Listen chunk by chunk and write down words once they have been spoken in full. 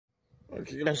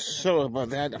Okay, that's sorry about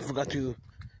that. I forgot to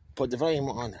put the volume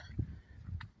on.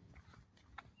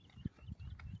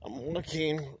 I'm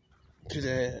walking to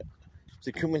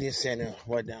the community center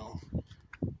right now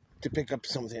to pick up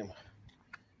something.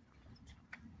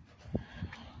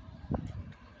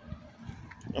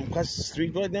 I'm across the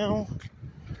street right now.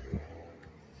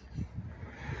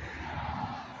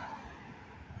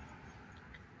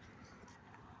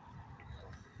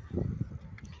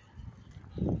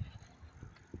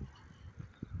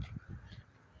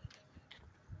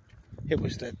 It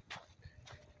was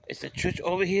it's the church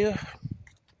over here.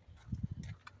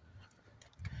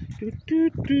 Do, do,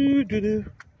 do, do, do.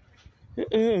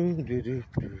 Do, do, do.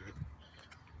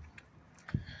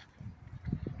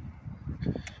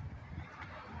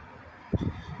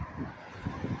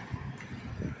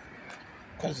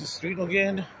 Across the street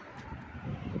again.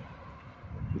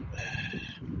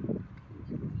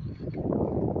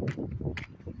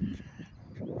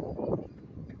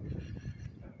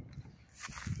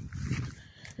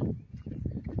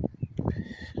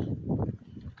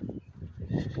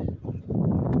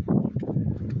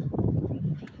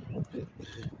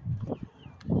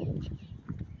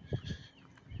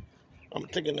 I'm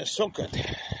taking a shortcut.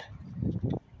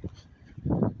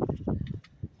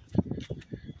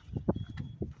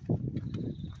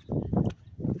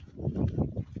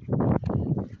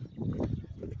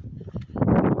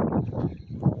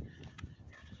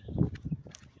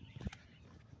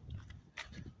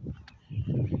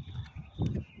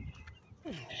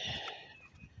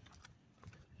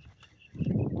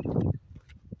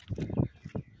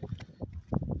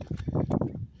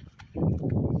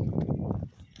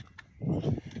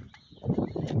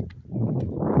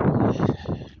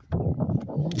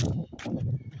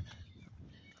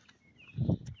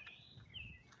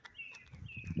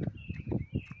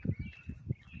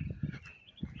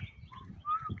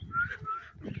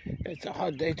 It's a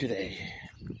hot day today.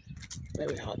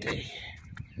 Very hot day.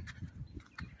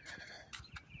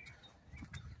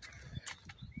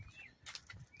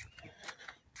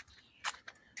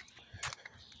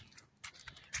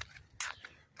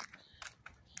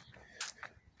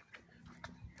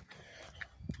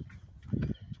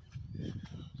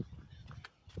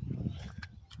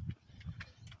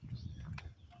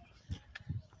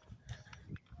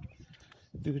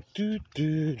 Do do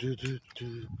do do do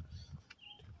do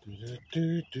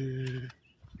do do do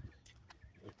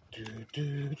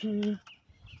do do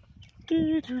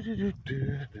do do do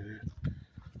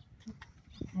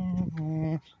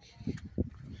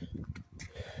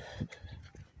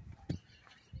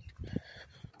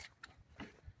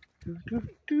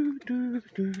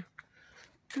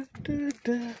do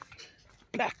do.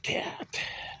 Black cat.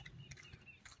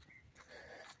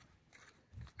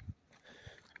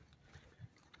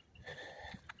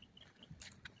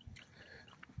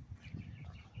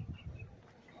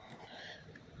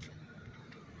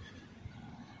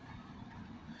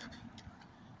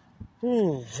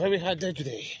 Ooh, very hot day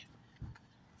today.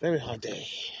 Very hot day.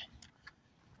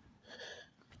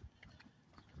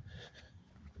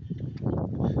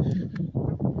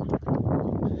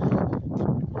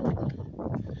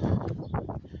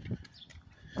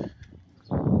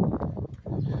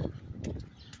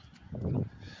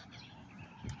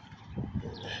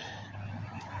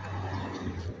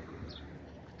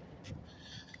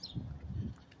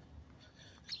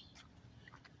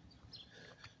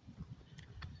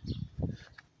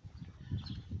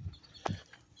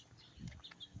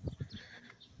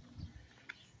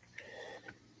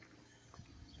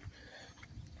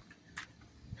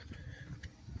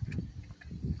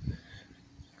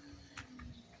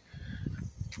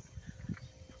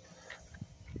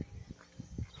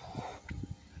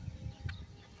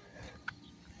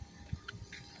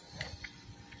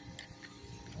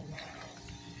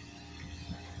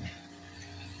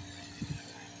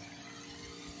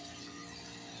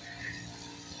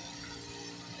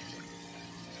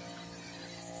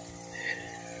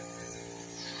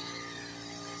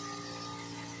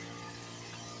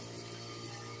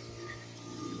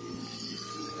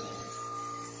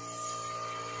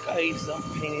 Guys, I'm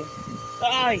painting.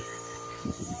 Ay,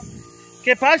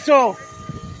 ¿qué pasó?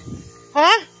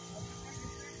 Huh?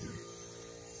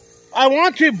 I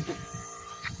want to.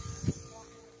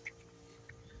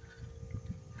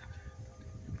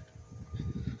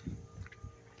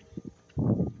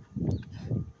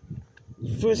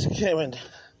 First Karen.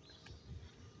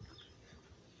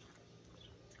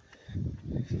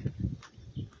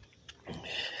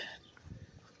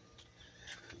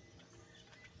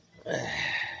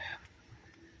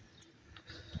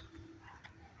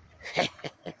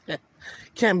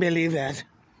 Can't believe that.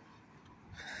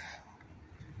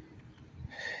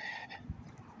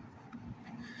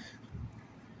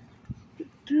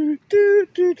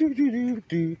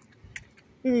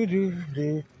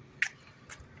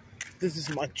 This is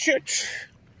my church.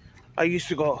 I used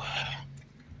to go.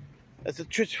 There's a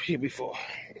church here before.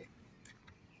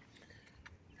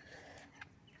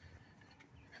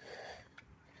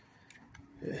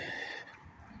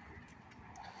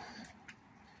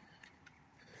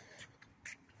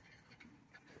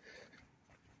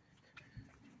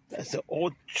 That's an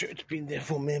old church, been there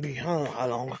for maybe, I don't know how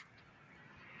long.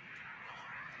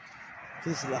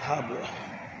 This is the harbor.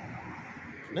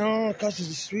 Now, across the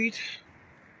street,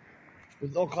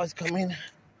 with no cars coming.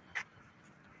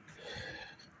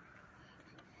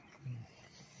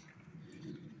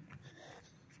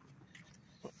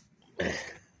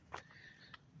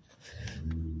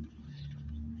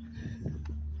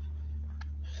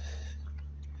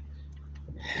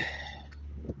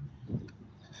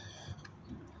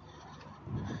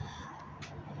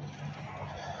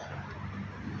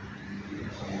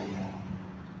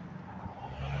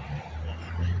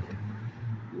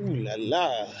 Ooh la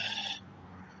la.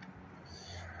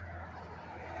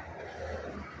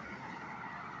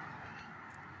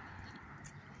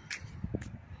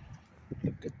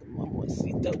 Look at the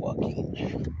mamacita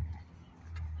walking.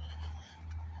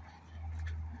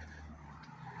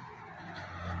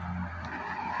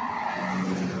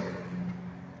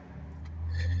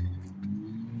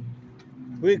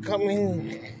 We're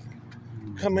coming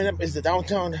up is the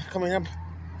downtown, coming up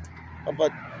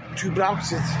about 2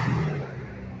 blocks. It's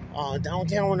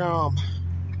downtown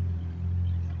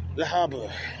La Habra.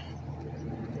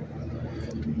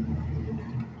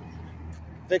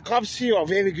 The cops here are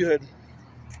very good.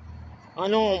 I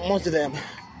know most of them.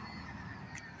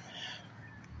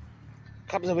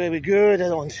 Cops are very good. They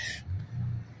don't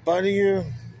bother you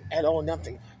at all,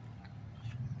 nothing.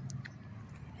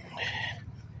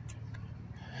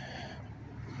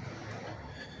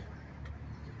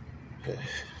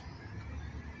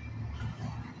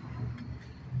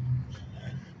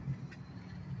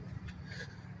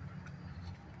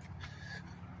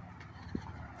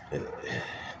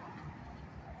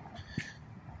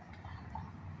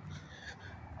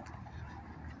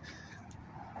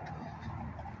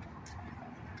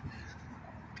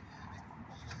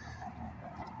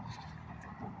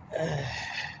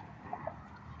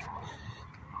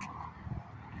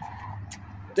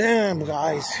 Damn,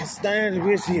 guys, it's 9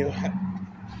 degrees here.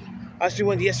 I actually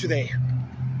went yesterday.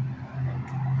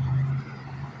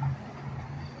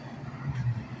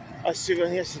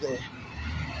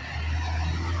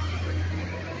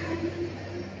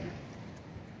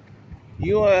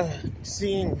 You are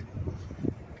seeing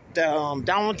the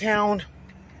downtown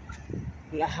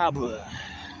La Habra.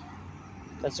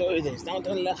 That's what it is,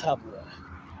 downtown La Habra.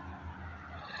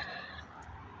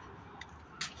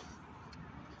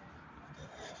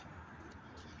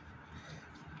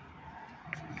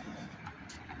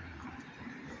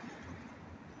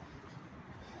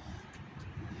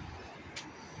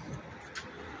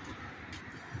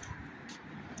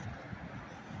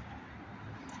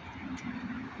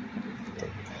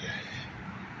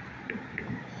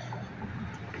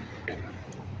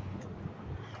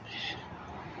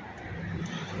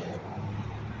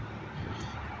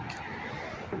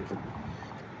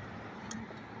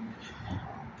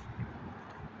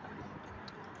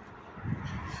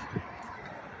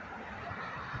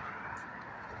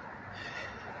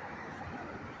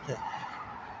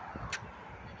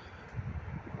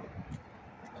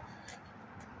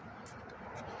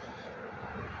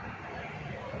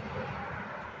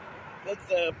 Let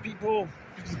the people.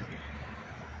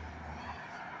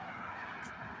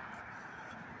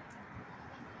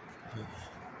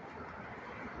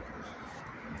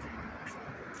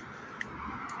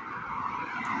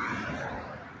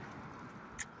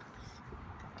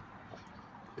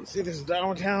 You see, this is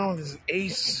downtown. This is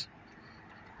Ace.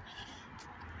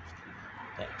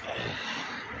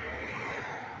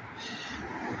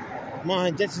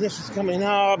 My destination is coming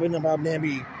up in about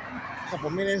maybe a couple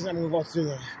minutes. I'm gonna go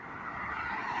to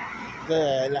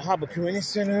the La Habra Community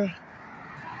Center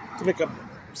to pick up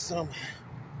something.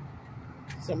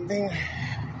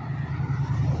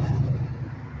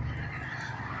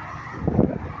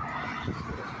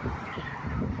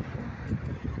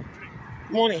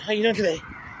 Morning, how you doing today?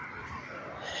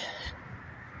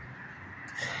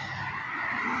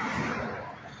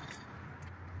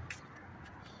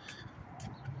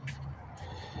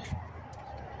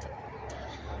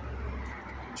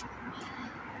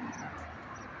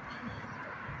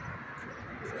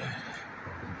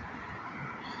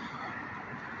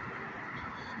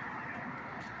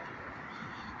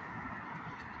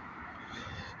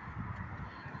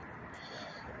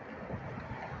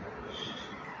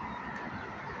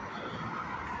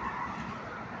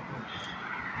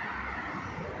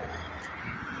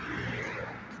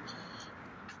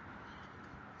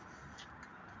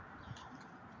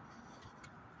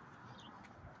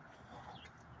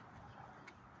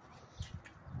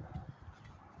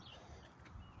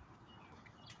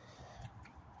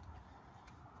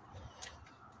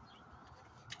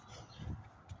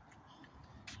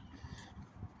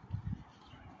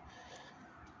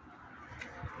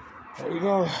 There you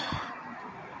go.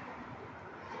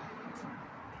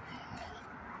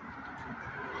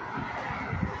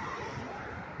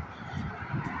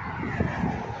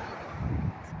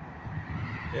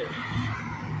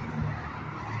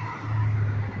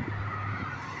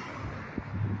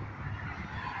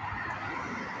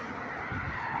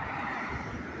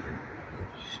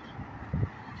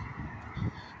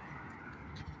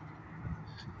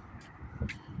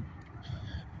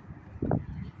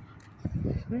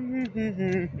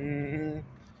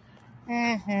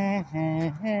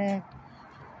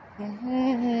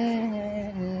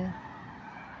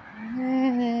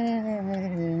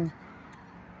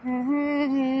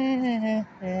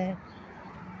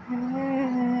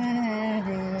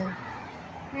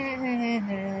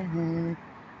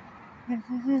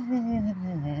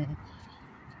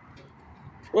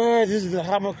 Well, this is the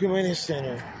Hama Community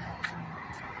Center.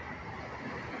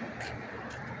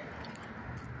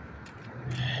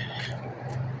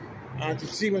 To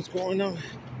see what's going on.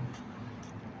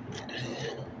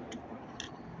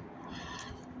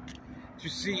 To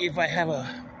see if I have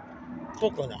a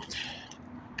book or not.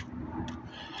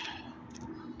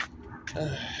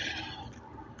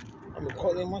 I'm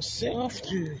recording myself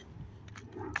to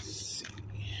see.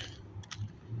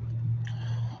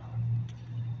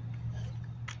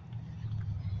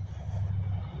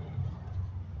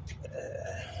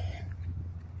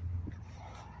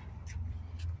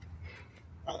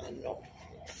 I don't know.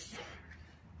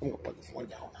 I'm gonna put this one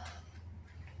down.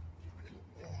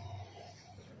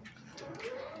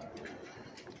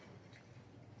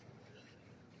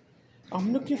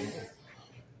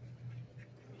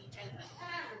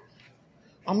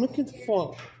 I'm looking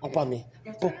for, pardon me,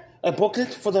 a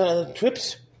booklet for the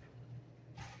trips.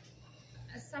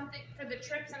 Something for the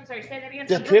trips. I'm sorry. Say that again.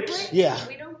 The trips, yeah.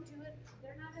 We don't do it.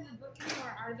 They're not in the book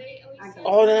anymore, are they?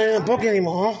 Oh, they're not in the book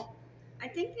anymore, huh? I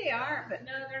think they are, but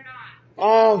No, they're not.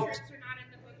 Oh, The trips are not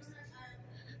in the books.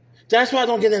 that's why I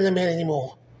don't get in the mail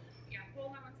anymore. Yeah. Hold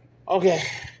on one second. Okay.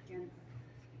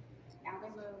 now they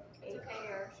moved 8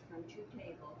 chairs from 2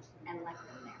 tables and left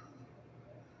them there.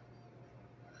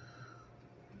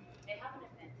 They have an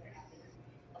event. They're having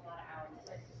a lot of hours,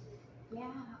 but Yeah.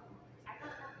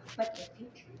 But the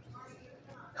teachers.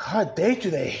 Hot day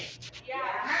today. yeah,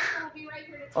 Marshall will be right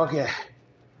here to talk. Okay.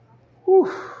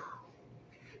 Whew.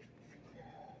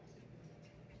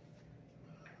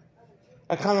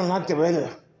 I kind of like the weather.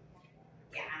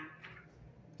 Yeah.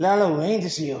 A lot of rain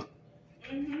this year.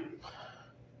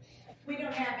 We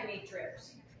don't have any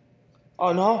trips.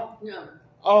 Oh, no? No.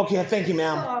 Okay, thank you,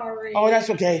 ma'am. Sorry. Oh, that's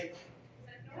okay.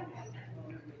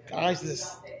 Guys,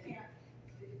 this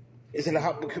is in the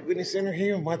Hot Community Center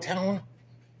here in my town.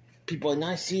 People are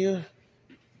nice here.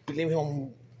 Been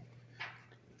living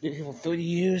here for 30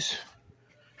 years.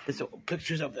 There's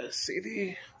pictures of the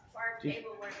city. Our table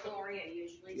where Gloria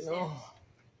usually You sits. know.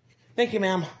 Thank you,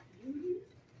 ma'am.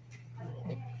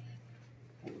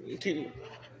 You too.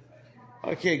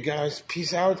 Okay, guys.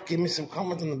 Peace out. Give me some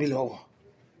comments on the below.